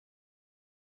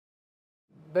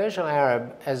Burj Al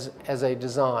Arab as a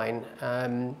design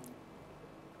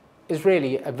is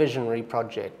really a visionary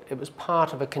project. It was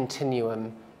part of a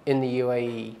continuum in the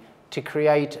UAE to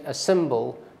create a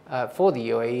symbol for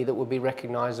the UAE that would be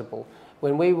recognisable.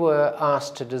 When we were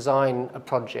asked to design a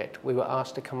project, we were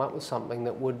asked to come up with something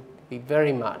that would be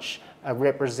very much a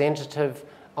representative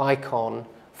icon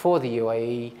for the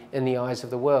UAE in the eyes of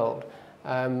the world.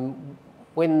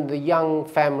 When the young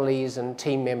families and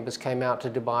team members came out to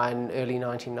Dubai in early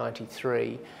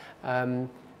 1993,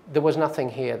 there was nothing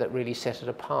here that really set it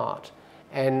apart.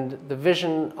 And the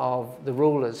vision of the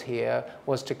rulers here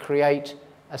was to create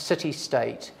a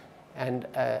city-state and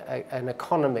an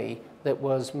economy that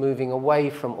was moving away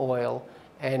from oil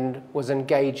and was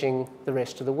engaging the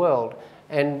rest of the world.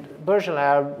 And Burj Al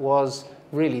Arab was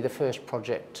really the first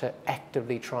project to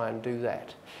actively try and do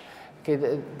that. Okay,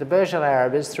 the Burj Al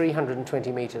Arab is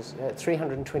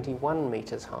 321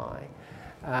 meters high,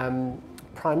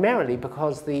 primarily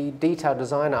because the detailed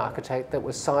design architect that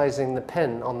was sizing the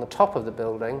pin on the top of the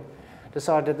building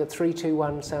decided that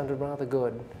 321 sounded rather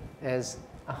good as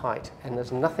a height, and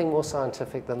there's nothing more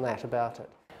scientific than that about it.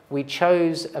 We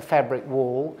chose a fabric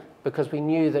wall because we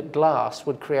knew that glass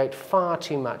would create far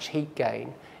too much heat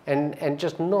gain and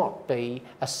just not be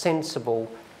a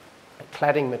sensible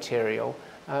cladding material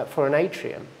for an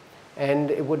atrium. And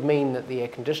it would mean that the air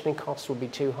conditioning costs would be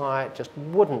too high. It just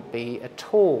wouldn't be at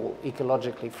all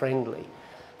ecologically friendly.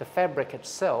 The fabric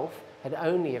itself had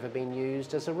only ever been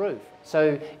used as a roof.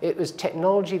 So it was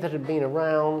technology that had been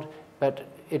around, but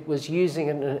it was using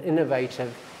it in an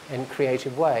innovative and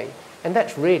creative way. And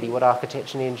that's really what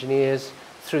architects and engineers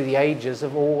through the ages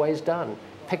have always done.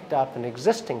 Picked up an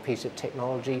existing piece of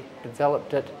technology,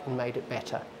 developed it, and made it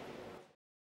better.